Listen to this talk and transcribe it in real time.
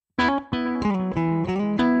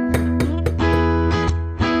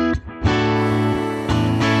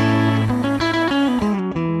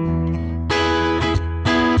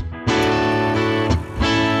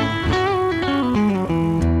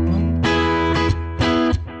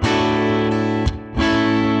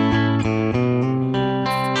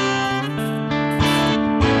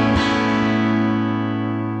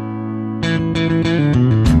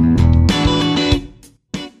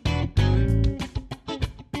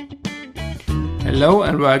Hello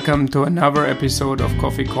and welcome to another episode of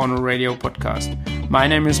Coffee Corner Radio Podcast. My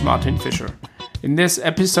name is Martin Fischer. In this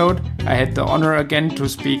episode, I had the honor again to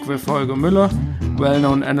speak with Holger Müller,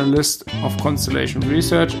 well-known analyst of Constellation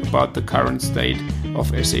Research, about the current state of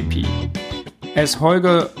SAP. As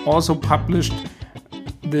Holger also published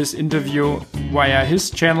this interview via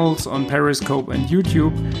his channels on Periscope and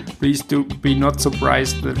YouTube, please do be not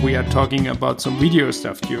surprised that we are talking about some video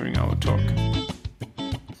stuff during our talk.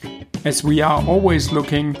 As we are always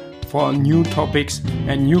looking for new topics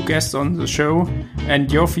and new guests on the show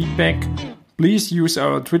and your feedback, please use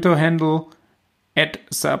our Twitter handle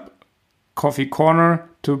 @subcoffeecorner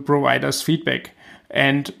to provide us feedback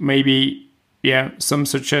and maybe some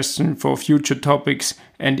suggestion for future topics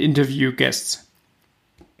and interview guests.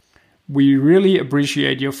 We really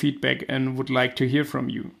appreciate your feedback and would like to hear from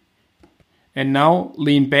you. And now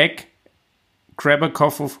lean back, grab a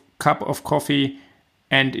cup of coffee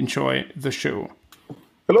and enjoy the show.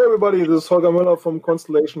 Hello everybody, this is Holger Müller from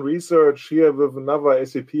Constellation Research here with another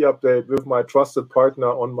SAP update with my trusted partner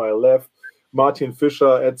on my left, Martin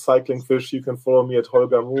Fischer at CyclingFish. You can follow me at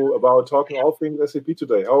Holger Mu about talking all things SAP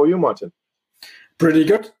today. How are you, Martin? Pretty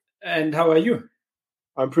good. And how are you?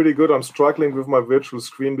 I'm pretty good. I'm struggling with my virtual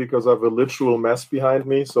screen because I have a literal mess behind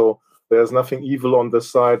me. So there's nothing evil on this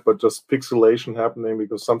side, but just pixelation happening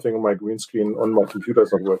because something on my green screen on my computer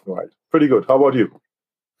is not working right. Pretty good. How about you?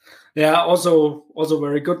 Yeah, also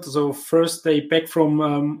very good. So first day back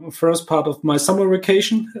from first part of my summer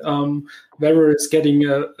vacation. Weather is getting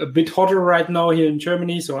a bit hotter right now here in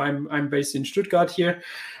Germany. So I'm based in Stuttgart here.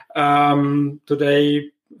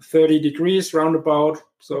 Today 30 degrees roundabout.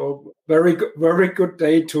 So very good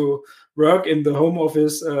day to work in the home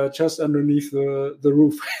office just underneath the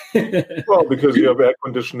roof. Well, because you have air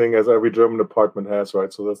conditioning as every German apartment has,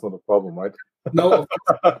 right? So that's not a problem, right? No,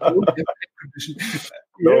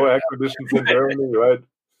 no air conditions in Germany, right?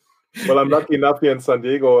 Well, I'm lucky enough here in San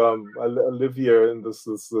Diego. I live here in this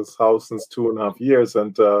house since 2.5 years,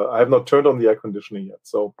 and I have not turned on the air conditioning yet.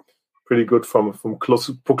 So pretty good from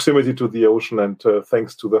close proximity to the ocean, and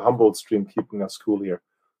thanks to the Humboldt Stream keeping us cool here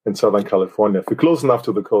in Southern California. If you're close enough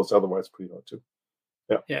to the coast, otherwise pretty hot too.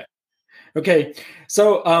 Yeah. Okay.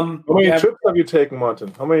 So how many trips have you taken,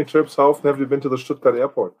 Martin? How often have you been to the Stuttgart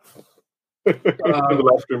airport in the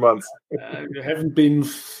last 3 months? I haven't been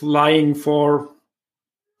flying for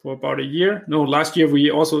about a year. No, last year we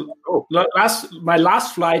also my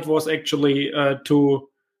last flight was actually to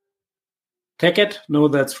Tecket. No,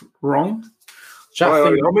 that's wrong.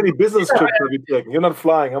 How many business trips have you taken? You're not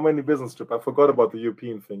flying. How many business trips? I forgot about the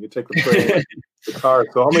European thing. You take the train, the car.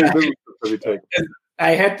 So how many business trips have you taken?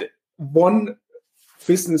 I had one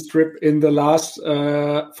business trip in the last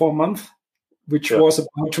 4 months, which was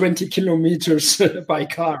about 20 kilometers by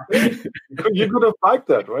car. You could have biked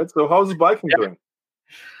that, right? So how's the biking doing?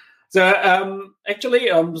 So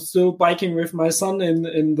actually, I'm still biking with my son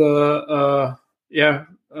in the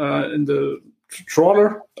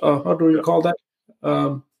trawler. How do you call that?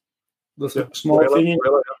 Small thingy.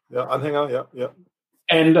 Anhänger, yeah.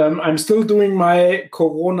 And I'm still doing my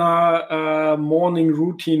Corona morning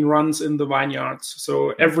routine runs in the vineyards.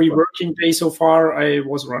 So every working day so far, I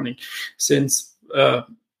was running since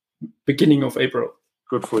beginning of April.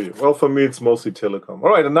 Good for you. Well, for me, it's mostly telecom.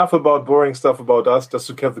 All right, enough about boring stuff about us, just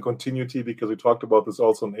to have the continuity, because we talked about this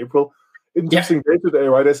also in April. Interesting day today,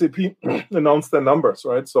 right? SAP announced their numbers,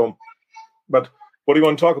 right? So, but what do you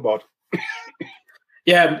want to talk about?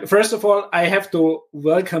 Yeah, first of all, I have to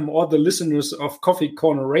welcome all the listeners of Coffee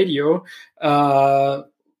Corner Radio. So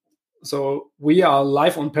we are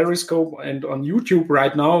live on Periscope and on YouTube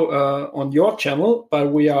right now on your channel,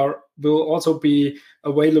 but will also be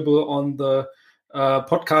available on the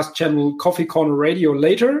podcast channel Coffee Corner Radio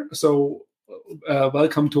later. So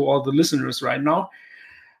welcome to all the listeners right now.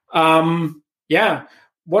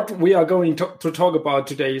 What we are going to talk about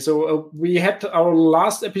today. So we had our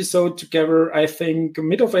last episode together, I think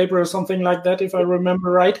mid of April or something like that, if I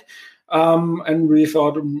remember right. And we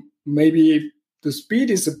thought maybe the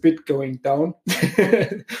speed is a bit going down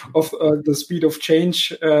of the speed of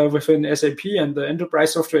change within SAP and the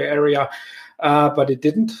enterprise software area, but it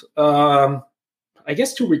didn't. I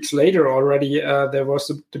guess 2 weeks later already, there was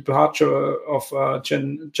the departure of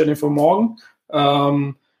Jennifer Morgan,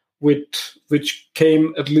 which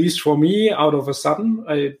came, at least for me, out of a sudden.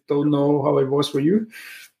 I don't know how it was for you.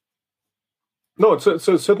 No, it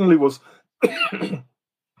certainly was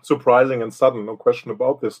surprising and sudden, no question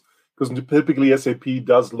about this. Because typically SAP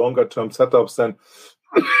does longer-term setups than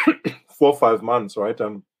 4 or 5 months, right?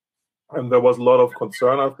 And there was a lot of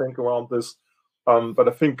concern, I think, around this. But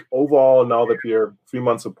I think overall, now that we are 3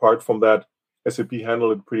 months apart from that, SAP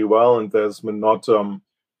handled it pretty well, and there's been not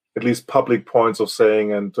at least public points of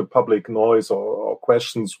saying and public noise or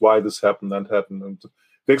questions why this happened and happened. And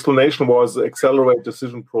the explanation was accelerate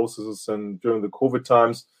decision processes, and during the COVID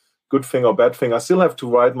times, good thing or bad thing. I still have to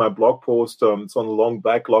write my blog post. It's on a long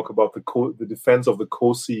backlog about the defense of the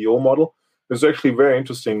co-CEO model. It's actually very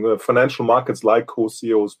interesting. The financial markets like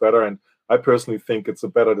co-CEOs better, and I personally think it's a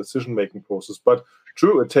better decision-making process. But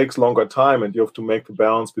true, it takes longer time, and you have to make the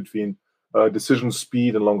balance between decision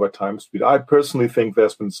speed and longer time speed. I personally think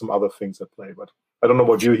there's been some other things at play, but I don't know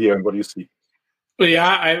what you hear and what you see.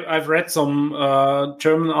 Yeah, I've read some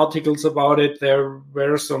German articles about it. There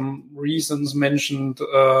were some reasons mentioned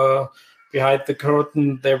behind the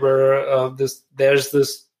curtain. There were there's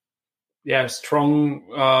this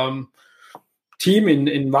strong team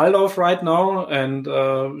in Walldorf right now,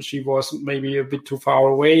 and she was maybe a bit too far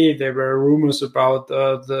away. There were rumors about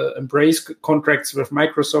the Embrace contracts with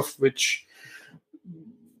Microsoft, which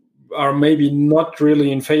are maybe not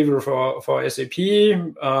really in favor for SAP.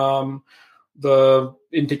 The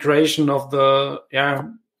integration of the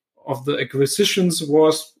acquisitions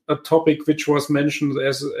was a topic which was mentioned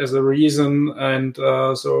as a reason, and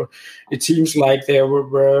so it seems like there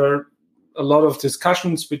were a lot of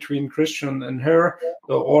discussions between Christian and her,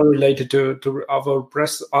 all related to other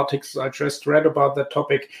press articles I just read about that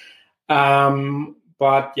topic.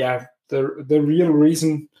 But yeah, the real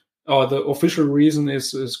reason, or the official reason,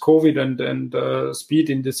 is COVID and speed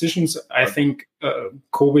in decisions. I think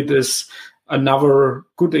COVID is another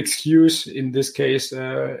good excuse in this case,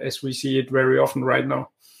 as we see it very often right now.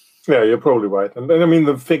 Yeah, you're probably right. And I mean,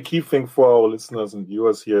 the key thing for our listeners and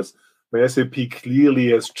viewers here is SAP clearly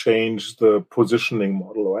has changed the positioning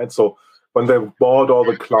model, right? So when they bought all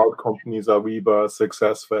the cloud companies, Ariba,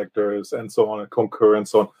 SuccessFactors, and so on, and Concur, and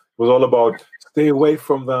so on, it was all about stay away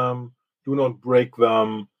from them, do not break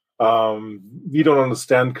them. We don't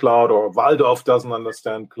understand cloud, or Walldorf doesn't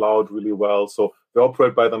understand cloud really well. So they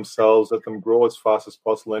operate by themselves, let them grow as fast as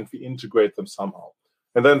possible, and we integrate them somehow.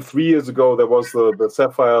 And then 3 years ago, there was the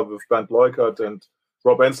Sapphire with Bernd Leukert and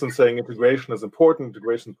Rob Enslin saying integration is important.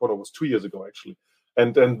 Integration portal was 2 years ago, actually.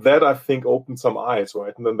 And that, I think, opened some eyes,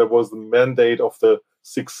 right? And then there was the mandate of the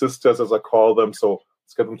Six Sisters, as I call them. So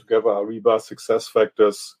let's get them together: Ariba,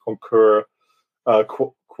 SuccessFactors, Concur,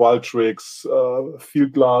 Qualtrics,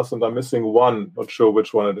 Fieldglass, and I'm missing one. Not sure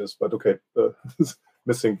which one it is, but okay.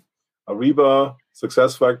 Missing Ariba,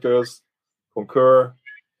 SuccessFactors, Concur,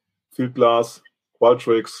 Fieldglass,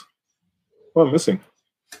 Qualtrics. Oh, I'm missing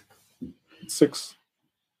 6.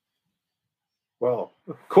 Well,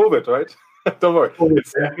 COVID, right? Don't worry.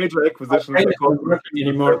 It's a major acquisition.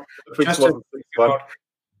 Anymore.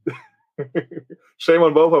 Shame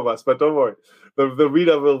on both of us, but don't worry. The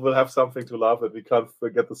reader will have something to laugh at. We can't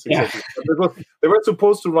forget the 6. Yeah. They were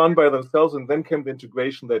supposed to run by themselves, and then came the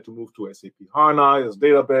integration. They had to move to SAP HANA as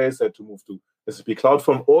database. They had to move to SAP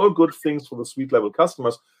CloudForm. All good things for the suite level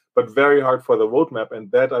customers, but very hard for the roadmap. And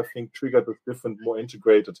that, I think, triggered this different, more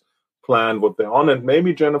integrated plan what they're on. And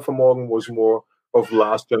maybe Jennifer Morgan was more of the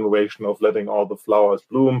last generation of letting all the flowers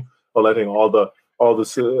bloom, or letting all the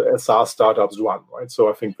SaaS startups run, right? So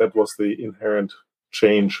I think that was the inherent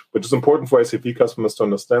change, which is important for SAP customers to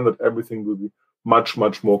understand that everything will be much,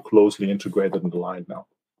 much more closely integrated and aligned now.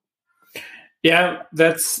 Yeah,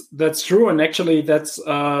 that's true. And actually, that's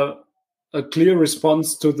a clear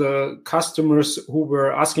response to the customers who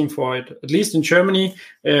were asking for it. At least in Germany,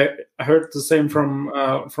 I heard the same from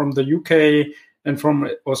the UK and from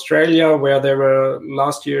Australia, where there were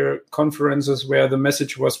last year conferences where the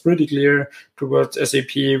message was pretty clear towards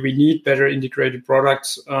SAP. We need better integrated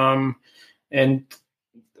products. And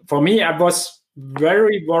for me, I was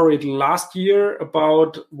very worried last year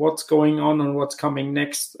about what's going on and what's coming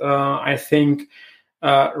next. I think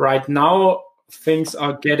right now things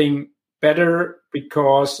are getting better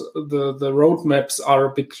because the roadmaps are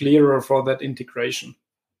a bit clearer for that integration.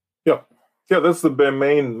 Yeah, that's the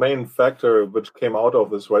main factor which came out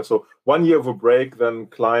of this, right? So 1 year of a break, then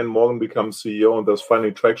Klein Morgan becomes CEO, and there's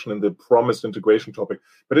finally traction in the promised integration topic.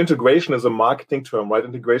 But integration is a marketing term, right?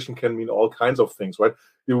 Integration can mean all kinds of things, right?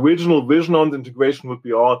 The original vision on the integration would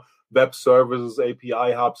be all web services,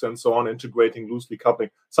 API hubs, and so on, integrating, loosely coupling.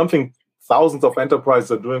 Something thousands of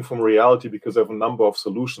enterprises are doing from reality because they have a number of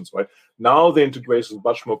solutions, right? Now the integration is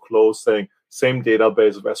much more close, saying same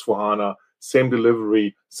database of S4HANA, same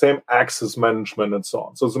delivery, same access management, and so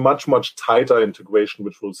on. So it's a much, much tighter integration,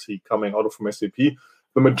 which we'll see coming out from SAP. The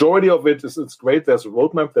majority of it is, it's great. There's a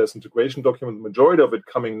roadmap, there's integration document. The majority of it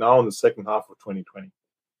coming now in the second half of 2020.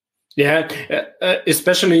 Yeah,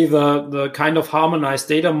 especially the kind of harmonized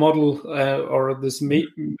data model or this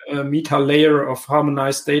meta layer of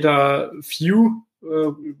harmonized data view,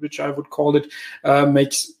 which I would call it,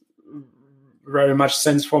 makes very much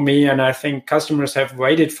sense for me. And I think customers have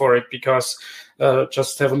waited for it because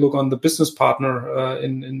just have a look on the business partner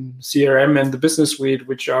in CRM and the business suite,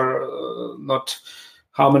 which are not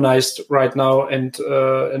harmonized right now, and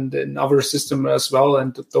in other system as well,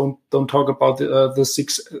 and don't talk about the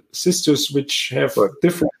 6 sisters which have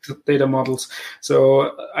different data models.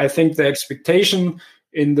 So I think the expectation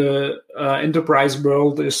in the enterprise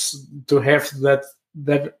world is to have that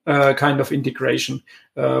kind of integration,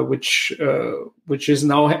 which is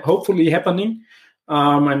now hopefully happening.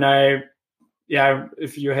 And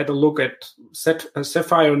if you had a look at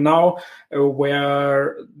Sapphire now,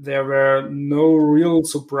 where there were no real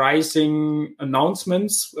surprising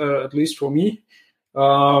announcements, at least for me,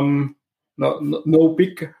 no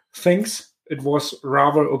big things. It was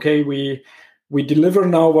rather, okay, we deliver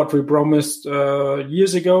now what we promised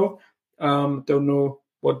years ago. Don't know,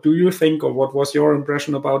 what do you think, or what was your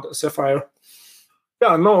impression about Sapphire?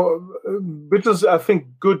 Yeah, no, which is, I think,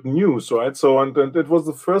 good news, right? So, and it was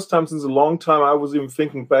the first time since a long time, I was even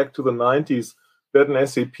thinking back to the 90s, that an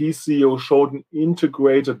SAP CEO showed an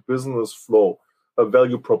integrated business flow, a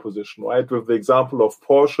value proposition, right? With the example of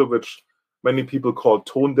Porsche, which many people call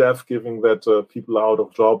tone deaf, given that people are out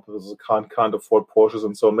of job, can't afford Porsches,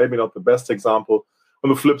 and so maybe not the best example. On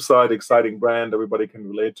the flip side, exciting brand, everybody can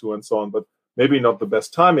relate to, and so on, but maybe not the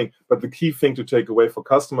best timing. But the key thing to take away for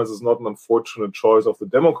customers is not an unfortunate choice of the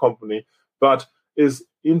demo company, but is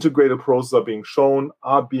integrated processes are being shown,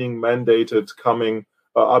 are being mandated,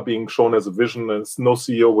 are being shown as a vision. And no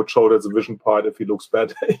CEO would show it as a vision part if he looks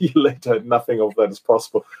bad a year later. Nothing of that is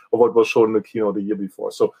possible, of what was shown in the keynote the year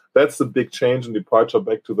before. So that's the big change and departure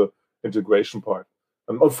back to the integration part.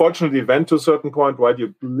 Unfortunately, it went to a certain point, right?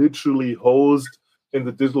 You literally hosed in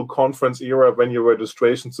the digital conference era when your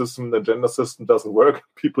registration system, the agenda system doesn't work.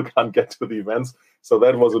 People can't get to the events. So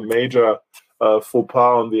that was a major faux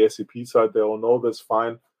pas on the SAP side. They all know that's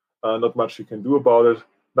fine. Not much you can do about it.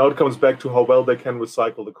 Now it comes back to how well they can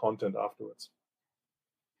recycle the content afterwards.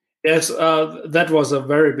 Yes, that was a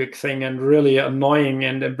very big thing and really annoying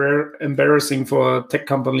and embarrassing for a tech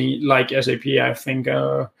company like SAP, I think.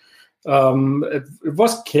 It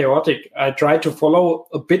was chaotic. I tried to follow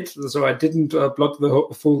a bit, so I didn't block the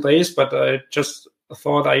full days, but I just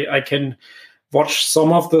thought I can watch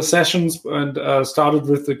some of the sessions, and started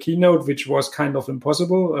with the keynote, which was kind of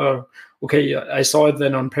impossible. Okay, I saw it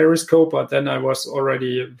then on Periscope, but then I was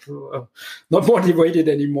already not motivated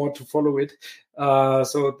anymore to follow it.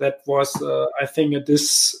 So that was, I think, a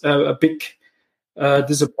big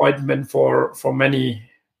disappointment for many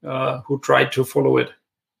who tried to follow it.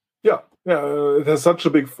 Yeah, it has such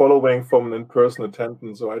a big following from an in-person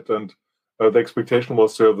attendance, right? And the expectation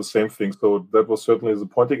was to have the same thing. So that was certainly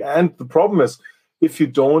disappointing. And the problem is, if you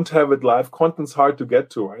don't have it live, content's hard to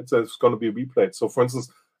get to, right? So it's going to be replayed. So for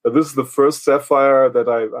instance, this is the first Sapphire that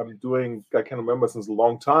I'm doing, I can remember since a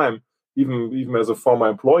long time, even as a former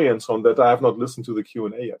employee and so on, that I have not listened to the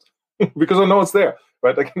Q&A yet. Because I know it's there,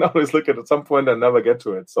 right? I can always look at some point and never get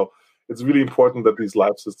to it. So it's really important that these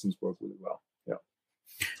live systems work really well. Yeah.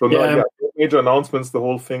 So major announcements, the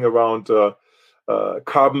whole thing around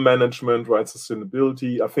carbon management, right,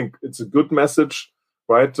 sustainability. I think it's a good message,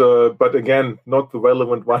 right? But again, not the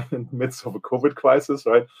relevant one in the midst of a COVID crisis,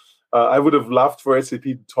 right? I would have loved for SAP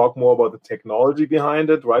to talk more about the technology behind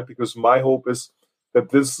it, right? Because my hope is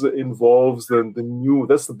that this involves the new,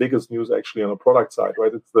 that's the biggest news actually on the product side,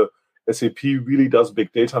 right? It's the SAP really does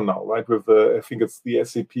big data now, right? With I think it's the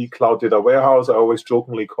SAP Cloud Data Warehouse. I always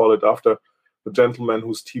jokingly call it after the gentleman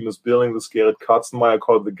whose team is building this, Gerrit Katzenmeier,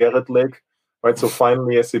 called the Gerrit Lake, right? So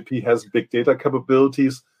finally, SAP has big data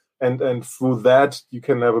capabilities, and through that, you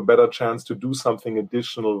can have a better chance to do something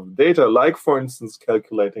additional with data, like, for instance,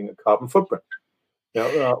 calculating a carbon footprint,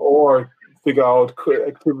 or figure out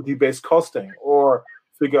activity-based costing, or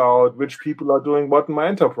figure out which people are doing what in my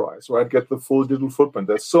enterprise, right? Get the full digital footprint.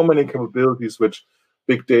 There's so many capabilities which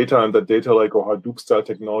big data and the data lake or Hadoop-style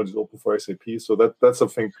technology is open for SAP. So that's, I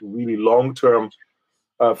think, really long-term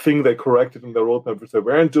thing they corrected in their roadmap, which they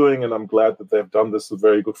weren't doing, and I'm glad that they've done this. It's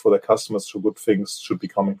very good for their customers, so good things should be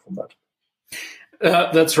coming from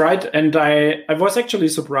that. That's right. And I was actually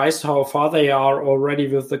surprised how far they are already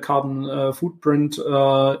with the carbon footprint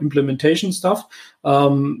implementation stuff.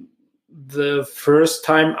 The first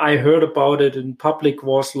time I heard about it in public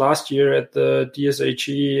was last year at the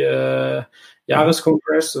DSHE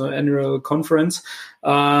Jahreskongress, annual conference.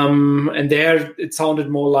 And there it sounded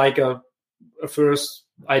more like a first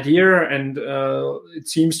idea, and it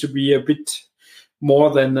seems to be a bit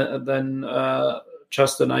more than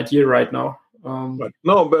just an idea right now. Right.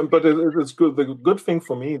 No, but it's good. The good thing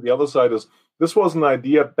for me, the other side is this was an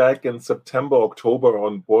idea back in September, October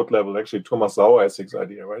on board level. Actually, Thomas Saueressig's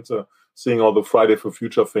idea, right? So seeing all the Friday for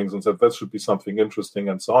Future things and said that should be something interesting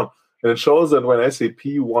and so on. And it shows that when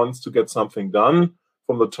SAP wants to get something done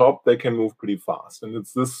from the top, they can move pretty fast. And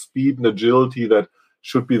it's this speed and agility that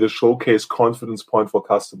should be the showcase confidence point for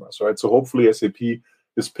customers, right? So hopefully SAP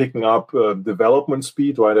is picking up development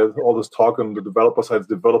speed, right? All this talk on the developer side is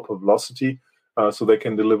developer velocity. So they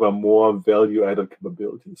can deliver more value-added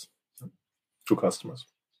capabilities to customers.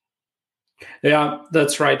 Yeah,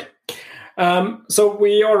 that's right. So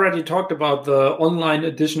we already talked about the online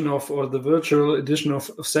edition or the virtual edition of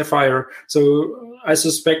Sapphire. So I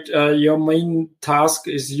suspect your main task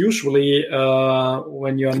is usually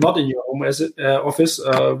when you're not in your home office,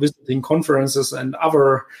 visiting conferences and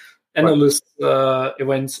other analyst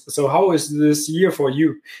events. So how is this year for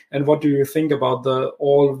you, and what do you think about the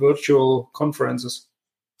all virtual conferences?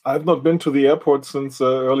 I've not been to the airport since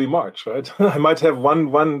early March, right? I might have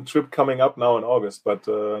one trip coming up now in August, but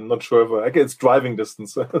I'm not sure if it's driving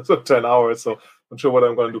distance, so 10 hours, so not sure what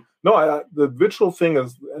I'm going to do. No, the virtual thing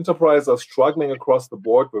is enterprises are struggling across the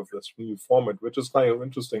board with this new format, which is kind of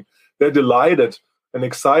interesting. They're delighted and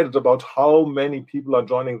excited about how many people are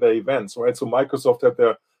joining their events, right? So Microsoft had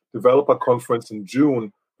their developer conference in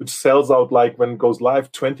June, which sells out like when it goes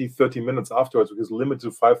live 20, 30 minutes afterwards, because limited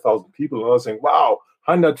to 5,000 people. And I was saying, wow,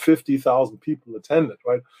 150,000 people attended,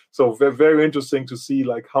 right? So very, very interesting to see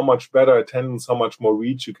like how much better attendance, how much more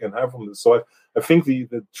reach you can have from this. So I think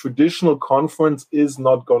the traditional conference is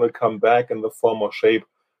not going to come back in the former shape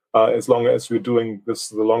as long as we're doing this,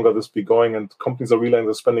 the longer this be going. And companies are realizing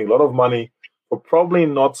they're spending a lot of money for probably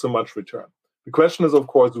not so much return. The question is, of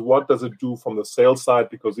course, what does it do from the sales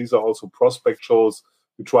side? Because these are also prospect shows.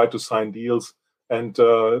 We try to sign deals. And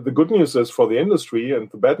the good news is for the industry, and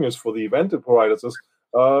the bad news for the event providers is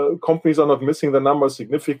companies are not missing the numbers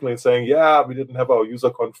significantly, saying, yeah, we didn't have our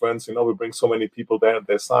user conference. We bring so many people there and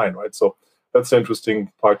they sign, right? So that's the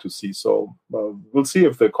interesting part to see. So we'll see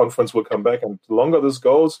if the conference will come back. And the longer this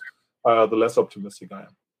goes, the less optimistic I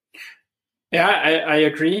am. Yeah, I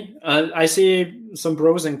agree. I see some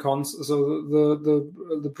pros and cons. So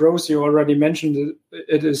the pros you already mentioned,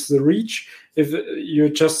 it is the reach. If you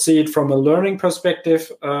just see it from a learning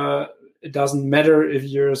perspective, it doesn't matter if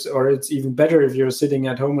it's even better if you're sitting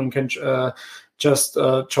at home and can just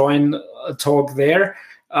join a talk there.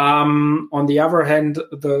 On the other hand,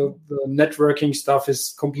 the networking stuff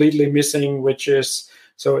is completely missing, which is,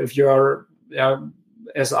 so if you are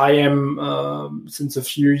as I am since a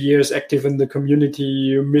few years active in the community,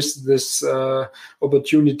 you miss this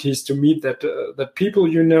opportunities to meet that people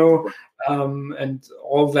and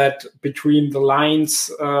all that between the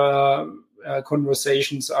lines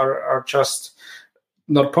conversations are just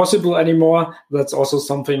not possible anymore. That's also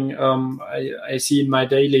something I see in my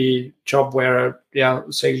daily job, where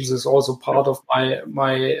sales is also part of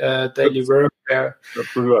my daily work, where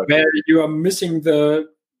you are missing the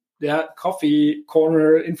coffee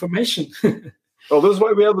corner information. Well, this is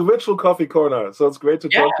why we have the virtual coffee corner. So it's great to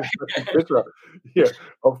talk to Petra here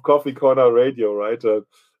of Coffee Corner Radio, right?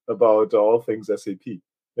 About all things SAP.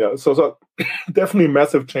 Yeah, so definitely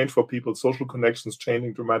massive change for people. Social connections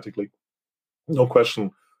changing dramatically. No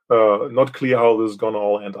question. Not clear how this is going to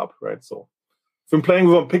all end up, right? So if I'm playing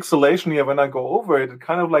with pixelation here, when I go over it, it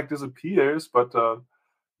kind of like disappears, but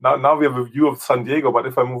now we have a view of San Diego, but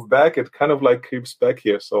if I move back, it kind of like creeps back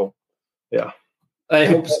here. So, yeah. I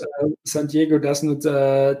hope San Diego doesn't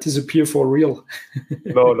disappear for real.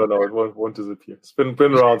 No, it won't disappear. It's been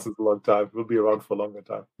around since a long time. It will be around for a longer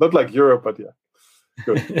time. Not like Europe, but yeah.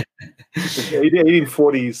 Good.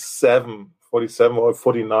 1847 or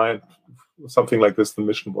 49, something like this, the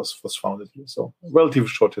mission was founded here. So, relatively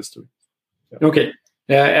short history. Yeah. Okay.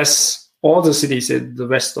 As all the cities in the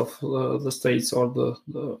west of the States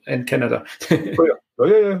and Canada. Oh,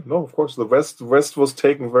 yeah. No, of course, the West was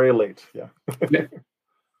taken very late. Yeah.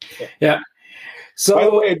 Yeah. So, by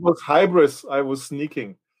the way, it was Hybris. I was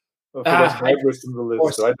sneaking for those Hybris in the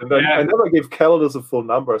list, right? And I never gave Calidus a full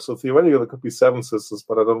number, so theoretically there could be 7 systems,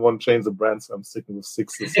 but I don't want to change the brand, so I'm sticking with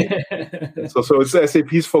 6 systems. so it's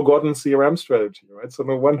SAP's forgotten CRM strategy, right? So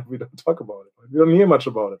no wonder we don't talk about it. We don't hear much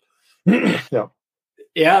about it.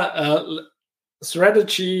 Yeah.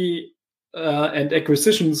 Strategy and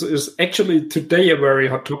acquisitions is actually today a very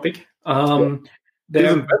hot topic.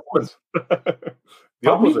 Disinvestment. The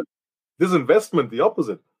opposite. Disinvestment, the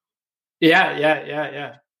opposite.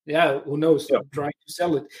 Yeah. who knows? Yeah. Trying to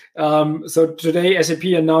sell it. So today, SAP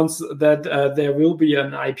announced that there will be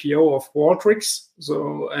an IPO of Qualtrics.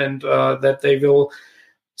 And that they will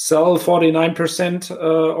sell 49%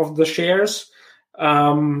 of the shares.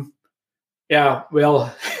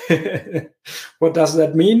 Well, what does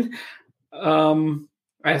that mean?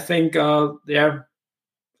 I think,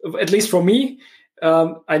 at least for me,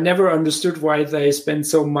 I never understood why they spend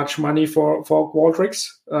so much money for Qualtrics.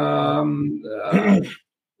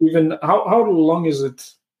 Even how long has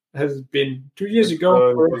it been? 2 years ago?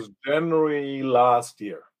 It was January last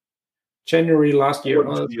year. January last year.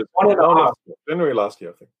 January last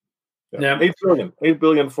year, I think. Yeah. 8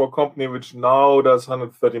 billion for a company which now does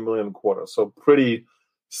 130 million a quarter. So pretty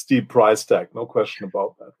steep price tag, no question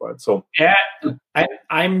about that, right? So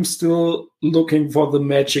I'm still looking for the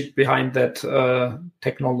magic behind that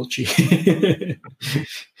technology.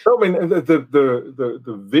 I mean,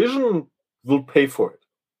 the vision will pay for it,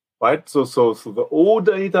 right? So the O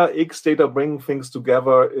data, X data, bringing things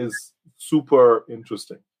together is super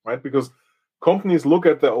interesting, right? Because companies look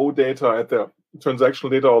at their O data, at their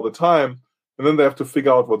transactional data all the time, and then they have to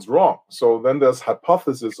figure out what's wrong. So then there's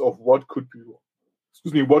hypothesis of what could be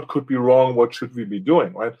wrong, what should we be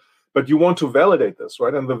doing, right? But you want to validate this,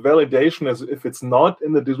 right? And the validation is, if it's not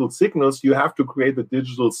in the digital signals, you have to create the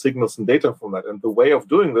digital signals and data from that. And the way of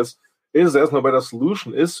doing this is, there's no better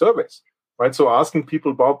solution, is surveys, right? So asking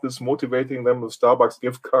people about this, motivating them with Starbucks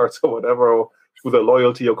gift cards or whatever, or through their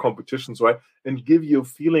loyalty or competitions, right? And give you a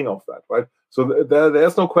feeling of that, right? So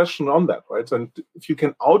there's no question on that, right? And if you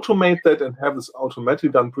can automate that and have this automatically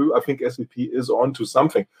done, I think SAP is onto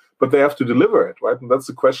something, but they have to deliver it, right? And that's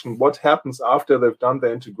the question: what happens after they've done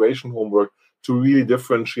their integration homework to really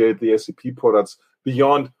differentiate the SAP products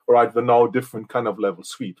beyond, right, the now different kind of level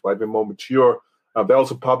suite, right? They're more mature. They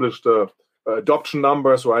also published adoption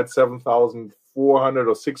numbers, right? 7,400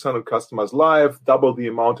 or 600 customers live, double the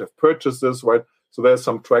amount of purchases, right? So there's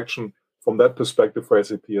some traction from that perspective for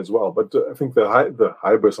SAP as well. But I think the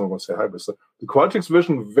Hybris, I'm going to say Hybris, the Qualtrics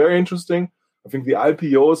vision, very interesting. I think the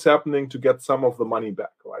IPO is happening to get some of the money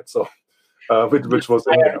back, right? So, which was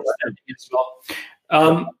in there, right?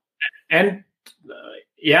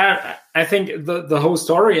 I think the whole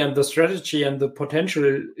story and the strategy and the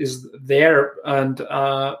potential is there, and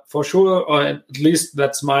for sure, or at least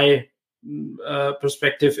that's my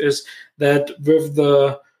perspective, is that with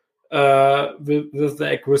the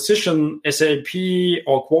acquisition, SAP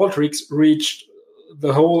or Qualtrics reached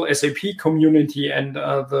the whole SAP community and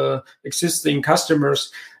the existing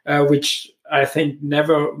customers, which I think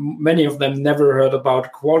many of them never heard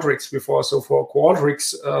about Qualtrics before. So for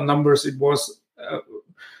Qualtrics numbers, it was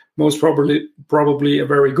most probably a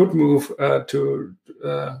very good move to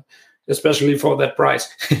especially for that price.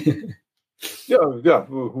 Yeah.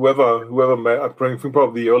 Whoever made, I think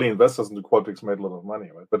probably the early investors into Qualtrics made a lot of money,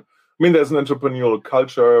 right? But I mean, there's an entrepreneurial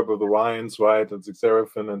culture with the Ryans, right, and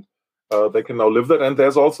Xerafin, and they can now live that. And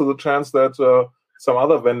there's also the chance that some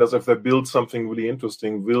other vendors, if they build something really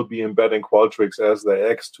interesting, will be embedding Qualtrics as their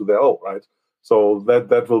X to their O, right? So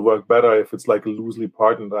that will work better if it's like a loosely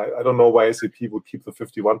partnered. I don't know why SAP would keep the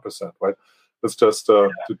 51%, right? That's just to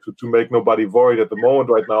make nobody worried at the moment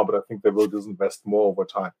right now, but I think they will disinvest more over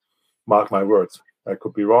time. Mark my words. I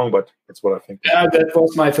could be wrong, but that's what I think. Yeah, that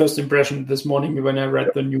was my first impression this morning when I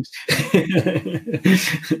read the news.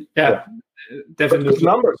 Definitely. Good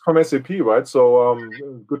numbers from SAP, right? So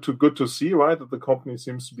good to see, right, that the company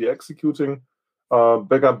seems to be executing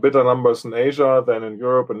better numbers in Asia than in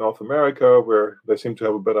Europe and North America, where they seem to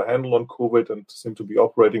have a better handle on COVID and seem to be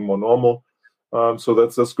operating more normal. So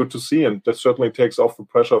that's good to see, and that certainly takes off the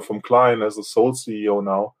pressure from Klein as the sole CEO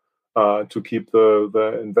now. To keep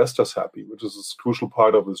the investors happy, which is a crucial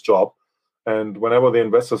part of his job. And whenever the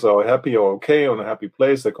investors are happy or okay, on a happy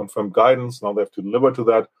place, they confirm guidance, now they have to deliver to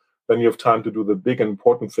that, then you have time to do the big and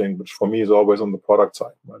important thing, which for me is always on the product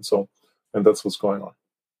side, right? So, and that's what's going on,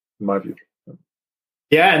 in my view.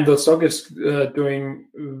 Yeah, and the stock is doing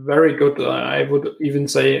very good. I would even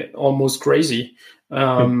say almost crazy.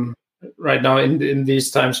 Right now in these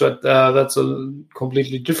times, but that's a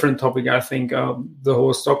completely different topic, I think, the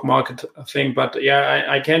whole stock market thing. But yeah,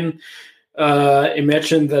 I can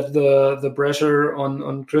imagine that the pressure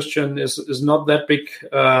on Christian is not that big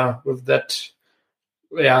with that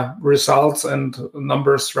results and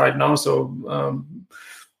numbers right now. So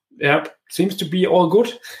seems to be all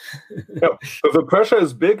good. Yeah, so the pressure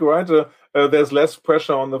is big, right? There's less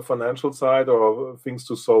pressure on the financial side or things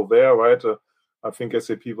to solve there, right? I think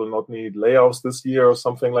SAP will not need layoffs this year or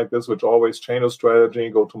something like this, which always changes strategy,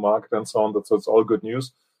 go to market and so on. So it's all good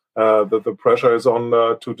news. That the pressure is on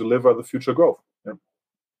to deliver the future growth. Yeah.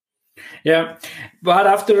 Yeah, but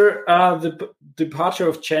after the departure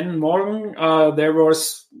of Jen Morgan, there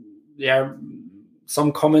was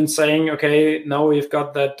some comments saying, okay, now we've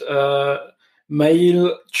got that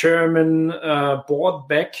male German board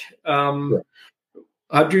back.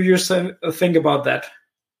 How do you think about that?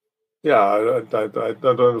 Yeah, I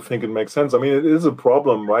don't think it makes sense. I mean, it is a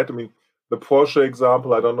problem, right? I mean, the Porsche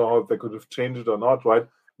example, I don't know how they could have changed it or not, right?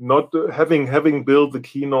 Not having built the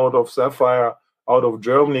keynote of Sapphire out of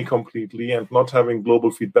Germany completely and not having global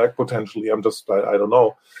feedback potentially, I don't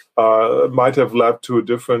know, might have led to a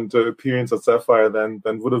different appearance at Sapphire than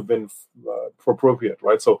would have been appropriate,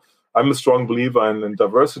 right? So I'm a strong believer in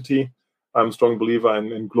diversity. I'm a strong believer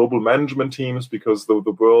in global management teams because the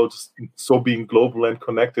world, so being global and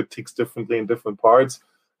connected, ticks differently in different parts.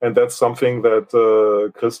 And that's something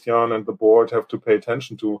that Christian and the board have to pay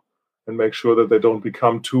attention to and make sure that they don't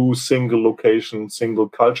become too single location, single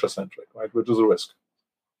culture centric, right? Which is a risk.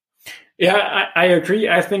 Yeah, I agree.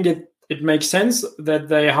 I think it makes sense that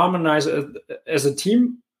they harmonize as a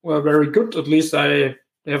team. Well, very good. At least I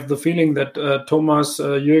have the feeling that Thomas,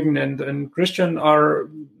 Jürgen, and Christian are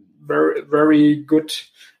very, very good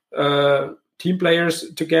team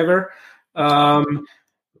players together.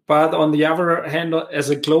 But on the other hand, as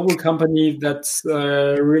a global company, that's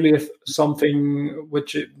really something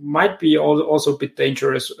which might be also a bit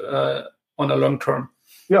dangerous on a long term.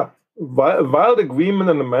 Yeah, wild agreement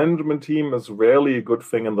in the management team is rarely a good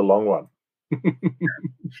thing in the long run.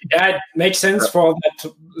 Yeah, it makes sense for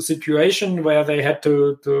that situation where they had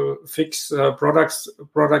to fix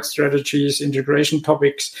product strategies, integration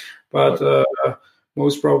topics, but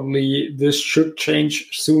most probably this should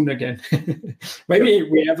change soon again. Maybe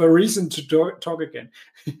we have a reason to talk again.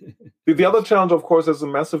 The other challenge, of course, is a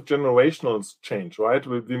massive generational change, right?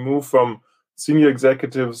 We move from senior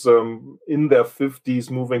executives in their 50s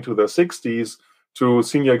moving to their 60s to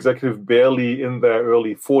senior executive barely in their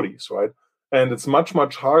early 40s, right? And it's much,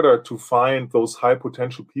 much harder to find those high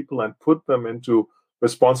potential people and put them into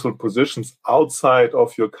responsible positions outside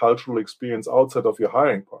of your cultural experience, outside of your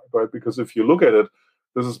hiring part, right? Because if you look at it,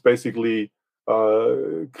 this is basically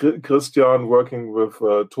Christian working with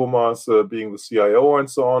Thomas being the CIO and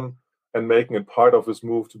so on, and making it part of his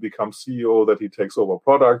move to become CEO that he takes over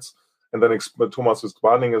products. And then Thomas is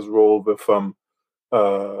expanding his role with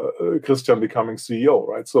Christian becoming CEO,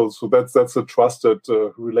 right? So that's a trusted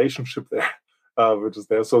relationship there, which is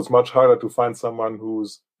there. So it's much harder to find someone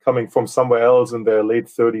who's coming from somewhere else in their late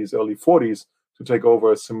 30s, early 40s to take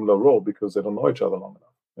over a similar role because they don't know each other long enough.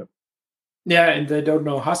 Yeah, and they don't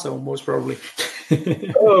know Hasso, most probably.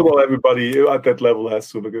 Oh, well, everybody at that level has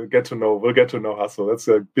to get to know Hasso. That's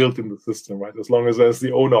built in the system, right? As long as there's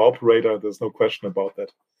the owner-operator, there's no question about that.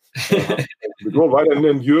 Right, and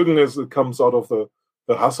then Jürgen comes out of the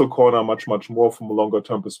Hasso corner much, much more from a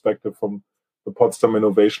longer-term perspective from the Potsdam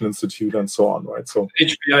Innovation Institute and so on, right? So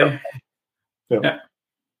HBI.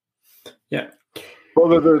 Yeah.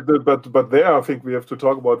 Well, but there, I think we have to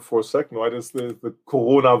talk about for a second, right? Is the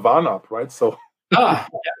Corona Warn-Up, right? So,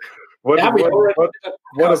 what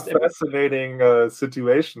a fascinating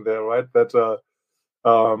situation there, right? That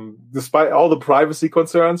despite all the privacy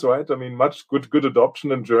concerns, right? I mean, much good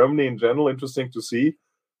adoption in Germany in general. Interesting to see,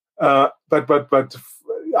 but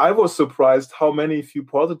I was surprised how few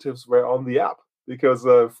positives were on the app because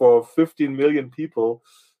for 15 million people.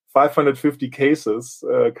 550 cases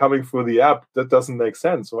coming through the app, that doesn't make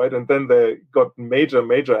sense, right? And then they got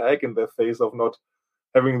major egg in their face of not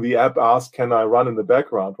having the app ask, can I run in the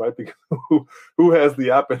background, right? Because who has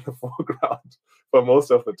the app in the foreground for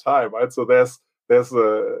most of the time, right? So there's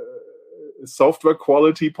a software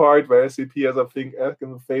quality part where SAP has, I think, egg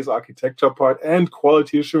in the face architecture part and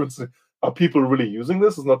quality assurance. Are people really using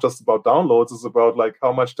this? It's not just about downloads, it's about like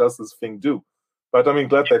how much does this thing do? But I mean,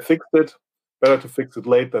 glad they fixed it. Better to fix it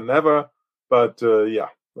late than never, but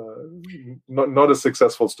not a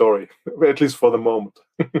successful story, at least for the moment.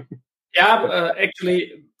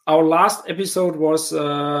 Actually, our last episode was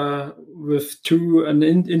with an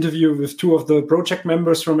interview with two of the project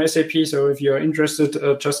members from SAP. So if you're interested,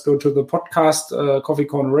 just go to the podcast, Coffee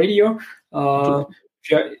Corner Radio.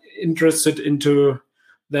 If you're interested into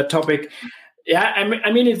that topic. Yeah,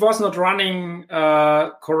 I mean, it was not running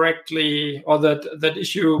correctly, or that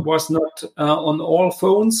issue was not on all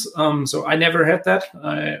phones. So I never had that.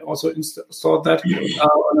 I also installed that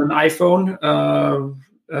on an iPhone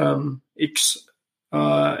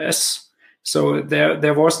XS. So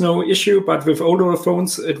there was no issue, but with older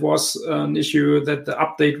phones, it was an issue that the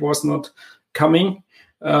update was not coming.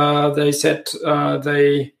 They said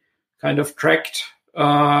they kind of tracked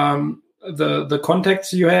the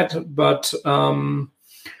contacts you had, but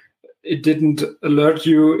it didn't alert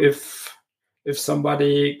you if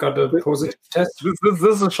somebody got a positive test? This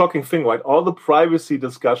is a shocking thing, right? All the privacy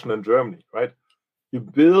discussion in Germany, right? You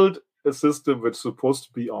build a system which is supposed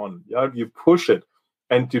to be on, yeah. You push it,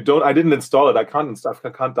 and you don't. I didn't install it. I can't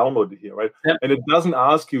download it here, right? Yeah. And it doesn't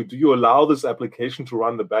ask you, do you allow this application to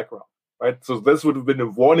run in the background, right? So this would have been a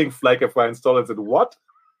warning flag if I install it. And said, what?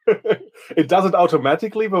 It does it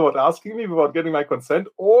automatically without asking me, without getting my consent,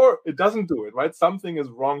 or it doesn't do it, right? Something is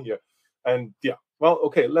wrong here. And yeah, well,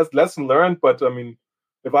 okay, lesson learned. But I mean,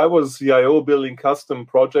 if I was CIO building custom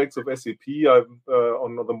projects of SAP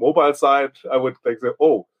on the mobile side, I would say,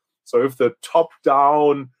 oh, so if the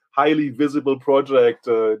top-down, highly visible project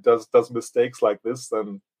does mistakes like this,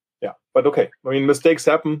 then yeah. But okay, I mean, mistakes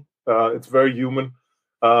happen. It's very human.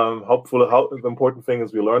 Hopefully, the important thing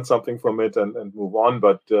is we learn something from it and move on.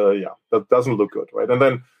 But yeah, that doesn't look good, right? And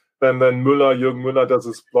then Jürgen Müller does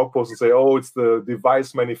his blog post and say, oh, it's the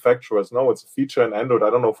device manufacturers. No, it's a feature in Android.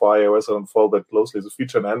 I don't know for iOS. I don't follow that closely. It's a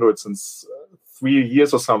feature in Android since 3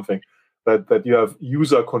 years or something that you have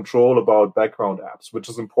user control about background apps, which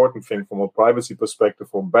is an important thing from a privacy perspective,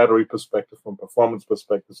 from battery perspective, from performance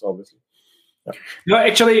perspectives, obviously. Yeah. No,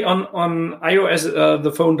 actually, on iOS,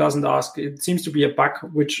 the phone doesn't ask. It seems to be a bug,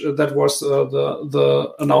 which that was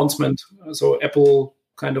the announcement. So Apple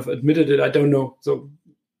kind of admitted it. I don't know. So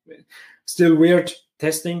still weird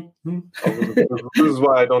testing. This is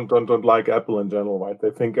why I don't like Apple in general, right? They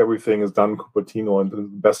think everything is done Cupertino and the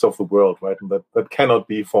best of the world, right? And that cannot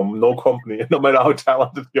be from no company, no matter how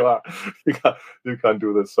talented you are. You can't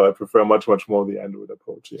do this. So I prefer much more the Android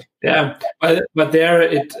approach here. Yeah, but there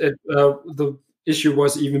the issue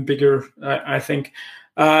was even bigger, I think.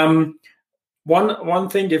 One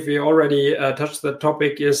thing, if we already touched that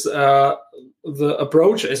topic, is the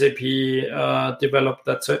approach SAP developed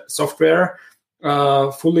that software.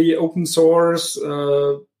 Fully open source,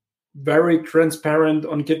 very transparent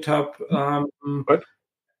on GitHub,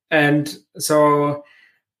 and so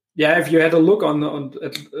yeah. If you had a look on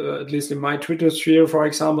at least in my Twitter sphere, for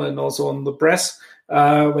example, and also on the press,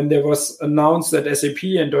 when there was announced that SAP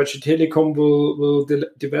and Deutsche Telekom will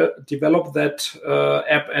develop that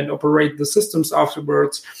app and operate the systems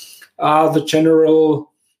afterwards, the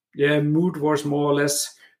general mood was more or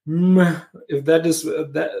less, if that is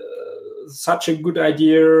such a good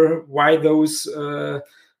idea, why those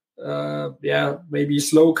maybe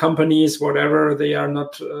slow companies, whatever, they are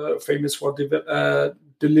not famous for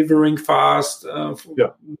delivering fast,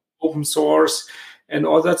 open source and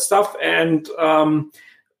all that stuff. And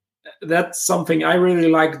that's something I really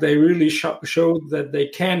like. They really showed that they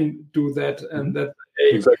can do that, and that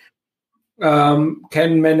they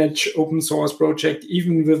can manage open source project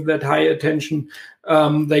even with that high attention.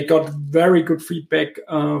 They got very good feedback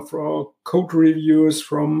for code reviews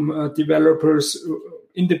from developers,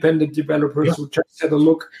 independent developers who just had a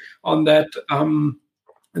look on that.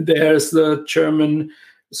 There's the German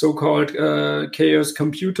so-called Chaos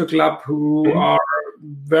Computer Club, who are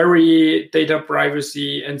very data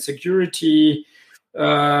privacy and security.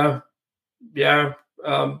 They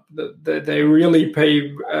really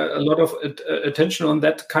pay a lot of attention on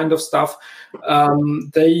that kind of stuff.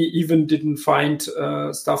 They even didn't find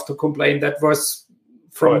stuff to complain. That was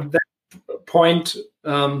from that point.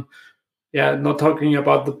 Not talking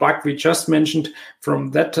about the bug we just mentioned.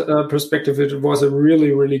 From that perspective, it was a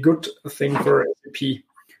really, really good thing for SAP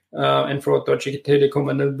and for Deutsche Telekom,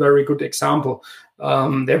 and a very good example.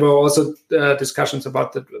 There were also discussions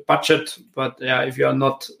about the budget, but if you are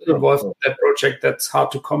not involved in that project, that's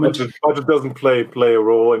hard to comment. Budget doesn't play a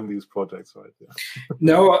role in these projects, right? Yeah.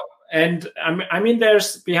 No, and I mean,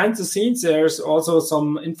 there's behind the scenes, there's also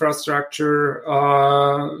some infrastructure,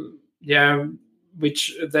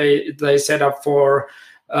 which they set up for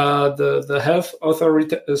the health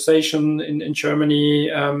authorization in Germany,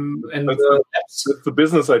 and that's the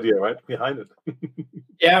business idea, right, behind it.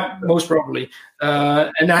 Yeah, most probably.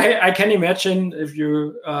 And I can imagine, if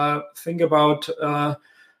you think about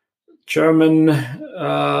German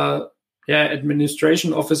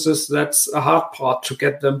administration offices, that's a hard part to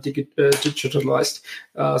get them digitalized.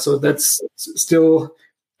 So that's still.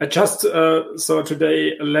 I just saw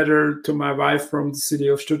today a letter to my wife from the city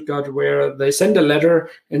of Stuttgart, where they send a letter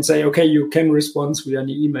and say, okay, you can respond via an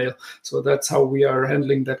email. So that's how we are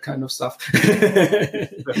handling that kind of stuff. No,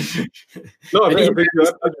 I think you're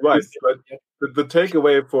absolutely right. But the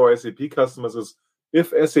takeaway for SAP customers is,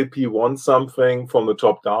 if SAP wants something from the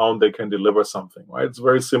top down, they can deliver something, right? It's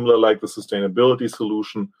very similar like the sustainability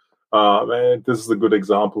solution. And this is a good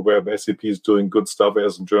example where SAP is doing good stuff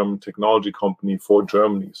as a German technology company for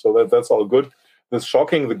Germany. So that's all good. It's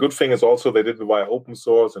shocking. The good thing is also they did it via open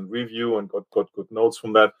source and review and got good notes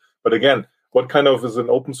from that. But again, what kind of is an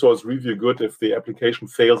open source review good if the application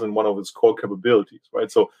fails in one of its core capabilities,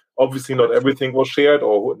 right? So obviously not everything was shared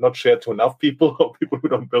or not shared to enough people or people who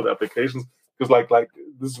don't build applications, because like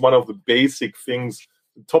this is one of the basic things,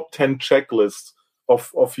 the top 10 checklists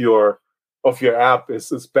of your app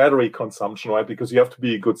is battery consumption, right? Because you have to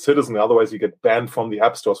be a good citizen, otherwise you get banned from the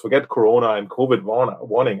app stores. Forget Corona and COVID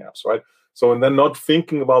warning apps, right? So, and then not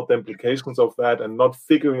thinking about the implications of that and not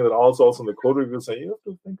figuring it out also in the code review, saying you have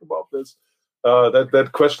to think about this.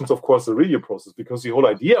 That questions, of course, the review process, because the whole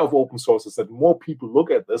idea of open source is that more people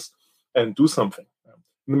look at this and do something.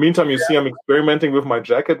 In the meantime, you see I'm experimenting with my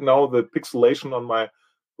jacket now. The pixelation on my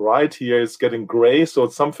right here is getting gray, so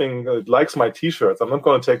it's something it likes my t-shirts. I'm not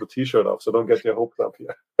going to take the t-shirt off, so don't get your hopes up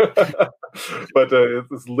here. But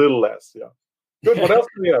it's a little less, yeah. Good. What else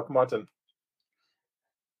do we have, Martin?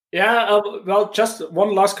 Yeah, well, just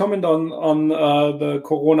one last comment on the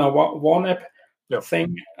Corona Warn app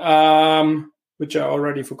thing, which I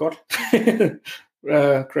already forgot.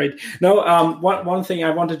 Great. No, one thing I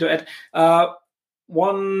wanted to add.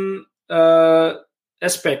 One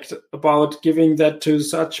aspect about giving that to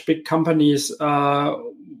such big companies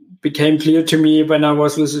became clear to me when I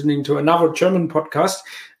was listening to another German podcast.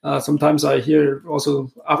 Sometimes I hear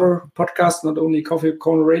also other podcasts, not only Coffee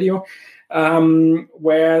Corner Radio,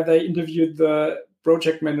 where they interviewed the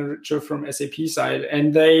project manager from SAP side,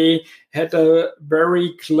 and they had a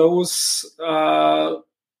very close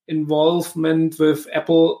involvement with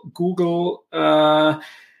Apple, Google,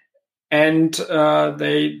 and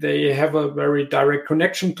they have a very direct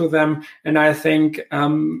connection to them. And I think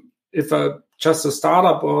if just a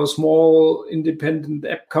startup or a small independent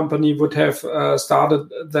app company would have started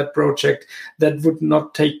that project, that would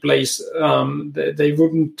not take place. They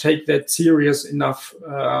wouldn't take that serious enough.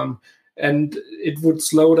 And it would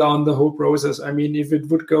slow down the whole process. I mean, if it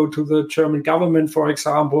would go to the German government, for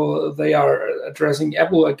example, they are addressing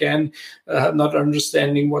Apple again, not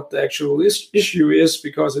understanding what the actual issue is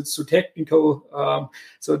because it's too technical.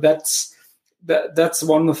 So that's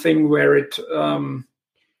one thing where it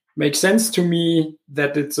makes sense to me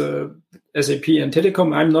that it's a SAP and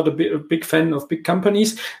Telecom. I'm not a big fan of big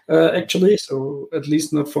companies, actually, so at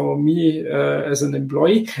least not for me as an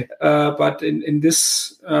employee. But in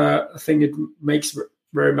this thing, it makes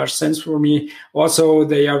very much sense for me. Also,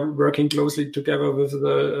 they are working closely together with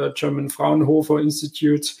the German Fraunhofer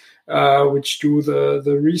Institute, which do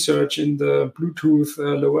the research in the Bluetooth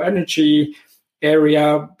low energy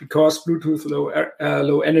area, because Bluetooth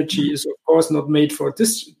low energy is of course not made for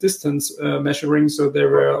distance measuring. So there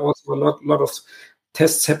were also a lot of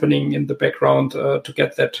tests happening in the background to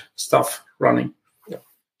get that stuff running. Yeah,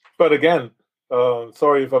 but again,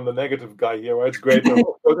 sorry if I'm the negative guy here, right? It's great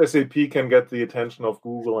that SAP can get the attention of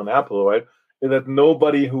Google and Apple, right? And that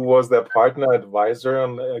nobody who was their partner advisor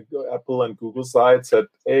on Apple and Google side said,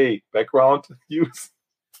 "Hey, background use."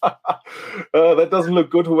 That doesn't look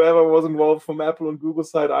good. Whoever was involved from Apple and Google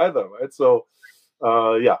side either, right? So,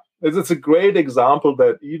 yeah, it's a great example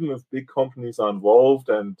that even if big companies are involved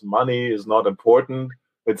and money is not important,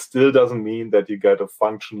 it still doesn't mean that you get a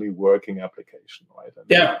functionally working application, right? And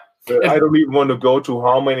yeah. I don't even want to go to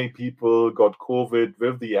how many people got COVID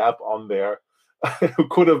with the app on there who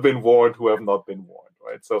could have been warned, who have not been warned,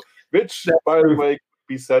 right? So, which, by the way, could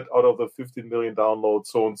be said out of the 15 million downloads,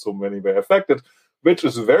 so and so many were affected. Which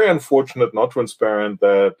is very unfortunate, not transparent,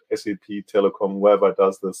 that SAP, Telecom, whoever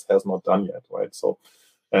does this has not done yet, right? So,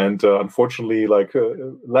 and unfortunately, like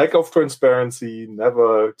lack of transparency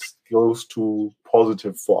never goes to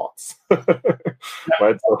positive thoughts,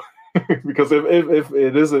 right? So, because if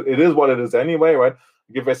it is what it is anyway, right?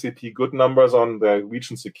 Give SAP good numbers on the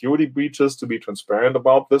region security breaches to be transparent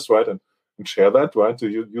about this, right? And share that, right? So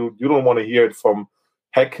you don't want to hear it from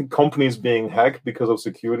companies being hacked because of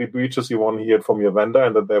security breaches. You want to hear it from your vendor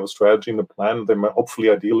and that they have a strategy and a plan. They might hopefully,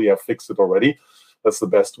 ideally, have fixed it already. That's the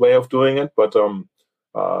best way of doing it. But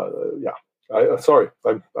yeah, sorry,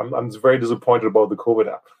 I'm very disappointed about the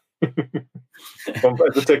COVID app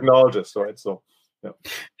as a technologist, right? So.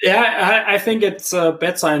 Yeah, I think it's a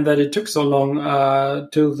bad sign that it took so long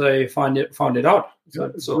till they found it out.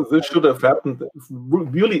 So this should have happened.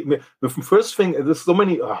 Really, the first thing. There's so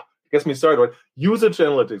many. Gets me started, right? Usage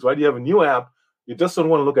analytics, right? You have a new app. You just don't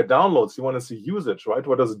want to look at downloads. You want to see usage, right?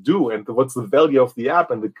 What does it do? And what's the value of the app?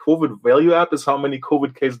 And the COVID value app is how many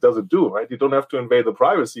COVID cases does it do, right? You don't have to invade the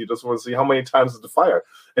privacy. You just want to see how many times is the fire.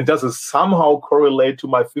 And does it somehow correlate to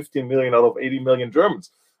my 15 million out of 80 million Germans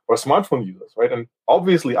or smartphone users, right? And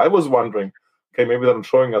obviously, I was wondering, okay, maybe they're not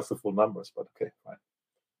showing us the full numbers, but okay, fine.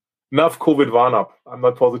 Enough COVID warn up. I'm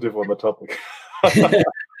not positive on the topic.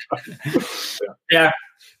 Yeah,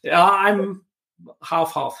 I'm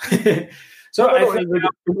half. So I think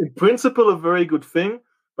in principle a very good thing,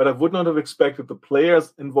 but I would not have expected the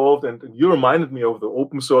players involved. And you reminded me of the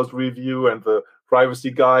open source review and the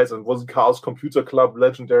privacy guys, and was Chaos Computer Club,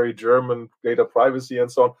 legendary German data privacy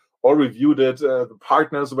and so on, all reviewed it. The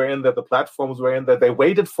partners were in there, the platforms were in there. They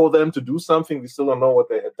waited for them to do something. We still don't know what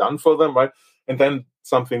they had done for them, right? And then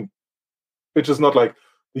something which is not like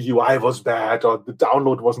the UI was bad or the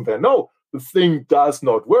download wasn't there. No, the thing does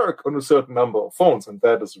not work on a certain number of phones, and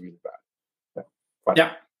that is really bad.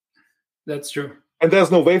 Yeah, that's true. And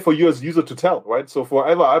there's no way for you as user to tell, right? So for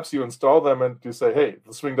whatever apps you install them and you say, hey,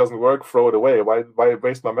 this thing doesn't work, throw it away. Why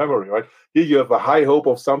waste my memory, right? Here you have a high hope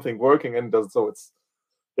of something working, and so it's,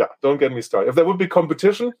 don't get me started. If there would be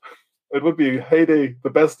competition, it would be heyday, the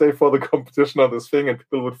best day for the competition on this thing, and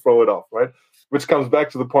people would throw it off, right? Which comes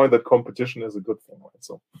back to the point that competition is a good thing, right?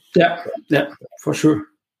 So yeah, for sure.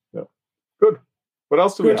 Yeah, good. What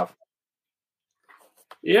else do we have?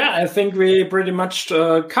 Yeah, I think we pretty much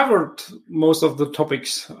covered most of the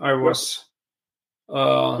topics I was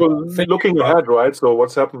looking ahead, right? So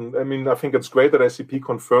what's happened? I mean, I think it's great that SAP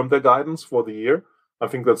confirmed their guidance for the year. I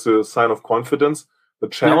think that's a sign of confidence. The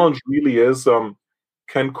challenge really is,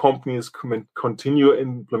 can companies continue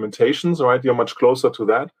implementations, right? You're much closer to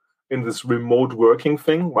that in this remote working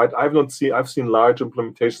thing, right? I've seen large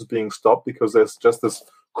implementations being stopped because there's just this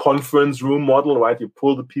conference room model, right? You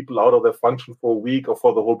pull the people out of their function for a week or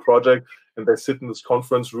for the whole project, and they sit in this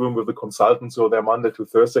conference room with the consultants, so they're Monday to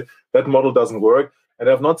Thursday. That model doesn't work, and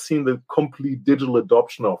I've not seen the complete digital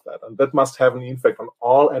adoption of that, and that must have an impact on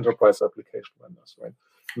all enterprise application vendors, right?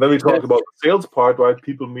 And then we talk about the sales part, right?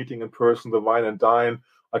 People meeting in person, the wine and dine.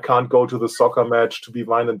 I can't go to the soccer match to be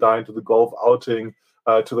wine and dine, to the golf outing,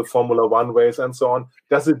 to the Formula One race, and so on.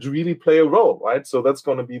 Does it really play a role, right? So that's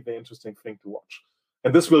going to be the interesting thing to watch.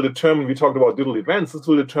 And this will determine, we talked about digital events, this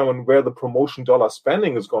will determine where the promotion dollar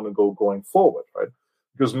spending is going to go going forward, right?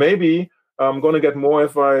 Because maybe I'm going to get more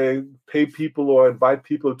if I pay people or invite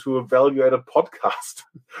people to a value-added podcast,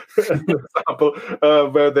 an example,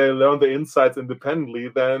 where they learn the insights independently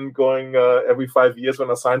than going every 5 years when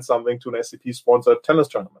I sign something to an SAP-sponsored tennis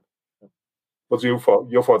tournament. What's your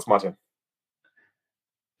thoughts, Martin?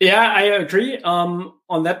 Yeah, I agree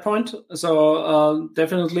on that point. So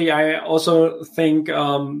definitely, I also think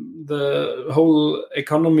the whole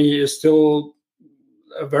economy is still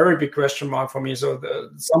a very big question mark for me. So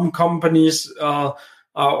some companies are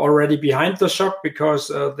already behind the shock because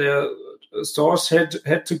their stores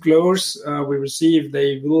had to close. We will see if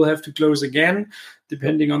they will have to close again,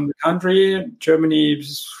 depending on the country. Germany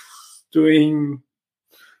is doing,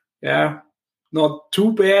 not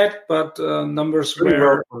too bad, but numbers pretty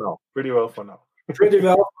well for now. But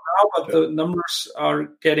the numbers are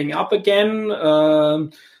getting up again.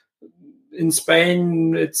 In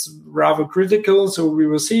Spain, it's rather critical, so we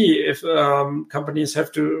will see if companies have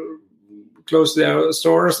to close their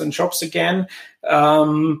stores and shops again.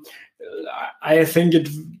 I think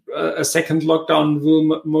a second lockdown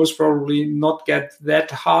will most probably not get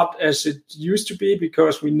that hard as it used to be,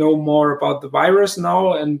 because we know more about the virus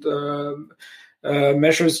now and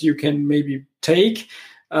measures you can maybe take.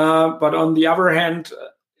 But on the other hand,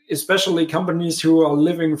 especially companies who are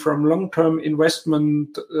living from long-term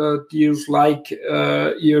investment deals like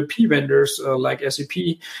ERP vendors like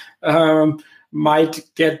SAP might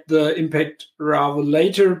get the impact rather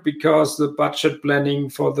later, because the budget planning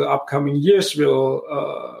for the upcoming years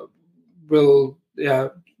will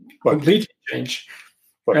completely change.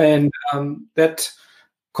 Right. And that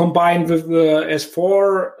combined with the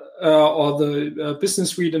S4 or the business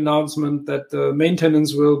suite announcement that the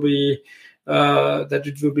maintenance will be that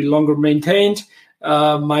it will be longer maintained,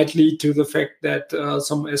 might lead to the fact that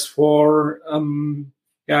some S4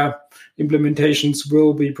 implementations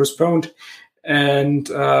will be postponed, and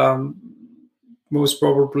most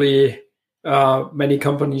probably many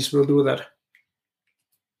companies will do that.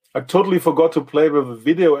 I totally forgot to play with the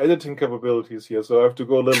video editing capabilities here, so I have to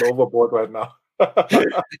go a little overboard right now.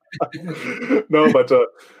 No, but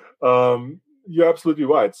you're absolutely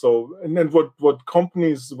right. So, and then what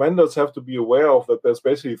companies, vendors have to be aware of, that there's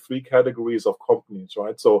basically 3 categories of companies,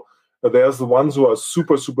 right? So there's the ones who are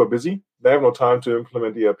super, super busy. They have no time to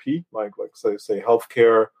implement ERP, like say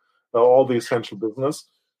healthcare, all the essential business.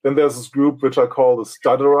 Then there's this group which I call the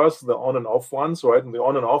stutterers, the on and off ones, right? And the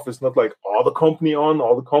on and off is not like all the company on,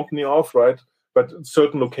 all the company off, right? But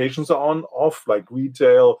certain locations are on, off, like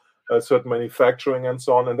retail, certain manufacturing, and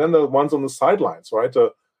so on. And then the ones on the sidelines, right?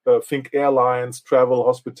 Think airlines, travel,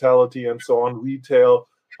 hospitality, and so on, retail,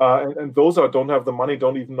 and those don't have the money,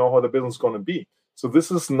 don't even know how the business is going to be. So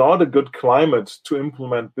this is not a good climate to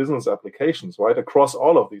implement business applications, right? Across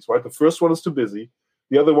all of these, right? The first one is too busy.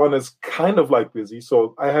 The other one is kind of like busy.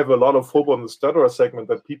 So I have a lot of hope on the stutterer segment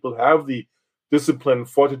that people have the discipline,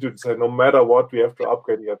 fortitude to say, no matter what, we have to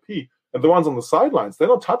upgrade ERP. And the ones on the sidelines, they're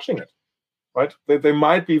not touching it, right? They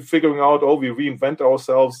might be figuring out, we reinvent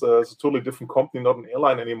ourselves as a totally different company, not an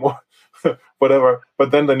airline anymore, whatever.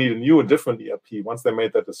 But then they need a new and different ERP once they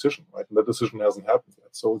made that decision, right? And that decision hasn't happened yet.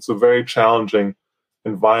 So it's a very challenging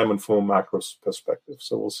environment from a macro perspective.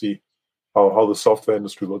 So we'll see how the software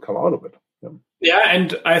industry will come out of it. Yeah,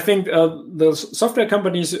 and I think the software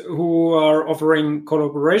companies who are offering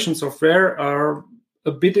collaboration software are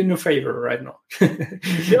a bit in a favor right now.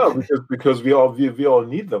 Yeah, because we all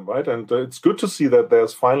need them, right? And it's good to see that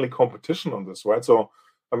there's finally competition on this, right? So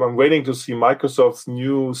I'm waiting to see Microsoft's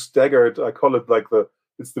new staggered. I call it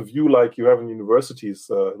it's the view like you have in universities,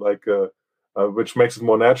 which makes it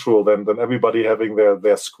more natural than everybody having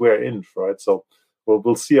their square inch, right? So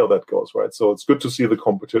we'll see how that goes, right? So it's good to see the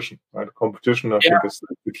competition, right? Competition, I think, is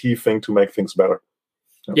the key thing to make things better.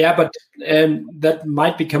 Yeah, but that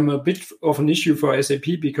might become a bit of an issue for SAP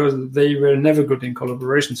because they were never good in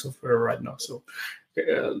collaboration software right now. So, but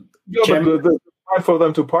it's hard for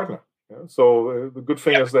them to partner. Yeah? So the good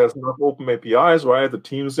thing is there's not open APIs, right? The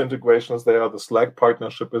Teams integration is there, the Slack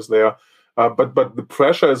partnership is there, but the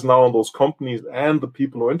pressure is now on those companies and the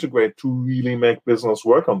people who integrate to really make business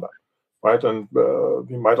work on that. Right, and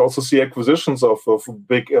we might also see acquisitions of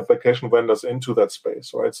big application vendors into that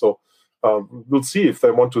space, right? So we'll see if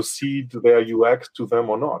they want to seed their UX to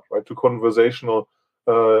them or not, right? To conversational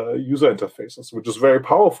user interfaces, which is very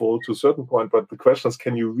powerful to a certain point. But the question is,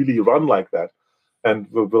 can you really run like that? And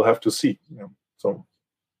we'll have to see. So,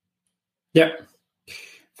 yeah,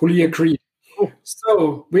 fully agree. Cool.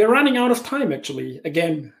 So we are running out of time, actually.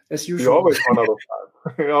 Again, as usual. We always run out of time.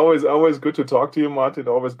 always good to talk to you, Martin.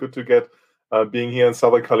 Always good to get being here in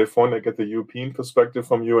Southern California, get the European perspective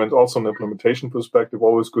from you and also an implementation perspective.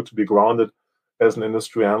 Always good to be grounded as an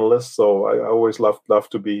industry analyst. So I always love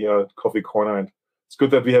to be here at Coffee Corner, and it's good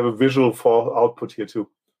that we have a visual for output here too.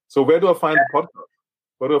 So where do I find the podcast?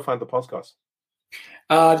 Where do I find the podcast?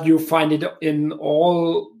 You find it in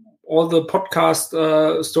all the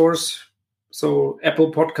podcast stores. So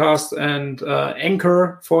Apple Podcast and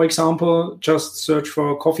Anchor, for example, just search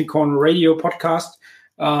for Coffee Corner Radio Podcast.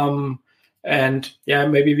 And yeah,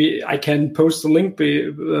 maybe I can post a link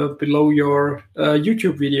below your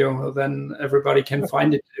YouTube video. Then everybody can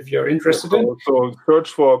find it if you're interested in. So search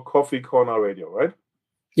for Coffee Corner Radio, right?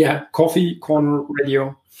 Yeah, Coffee Corner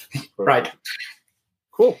Radio. Right.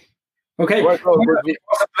 Cool. Okay. Right, it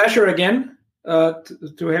was a pleasure again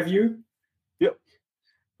to have you.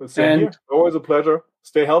 Same here. Always a pleasure.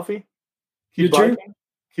 Stay healthy. Keep biking.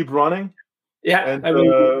 Keep running. Yeah. And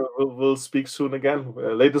we'll speak soon again.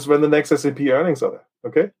 Latest when the next SAP earnings are there.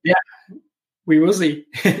 Okay? Yeah. We will see.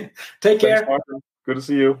 Take care. Martin. Good to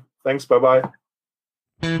see you. Thanks. Bye-bye.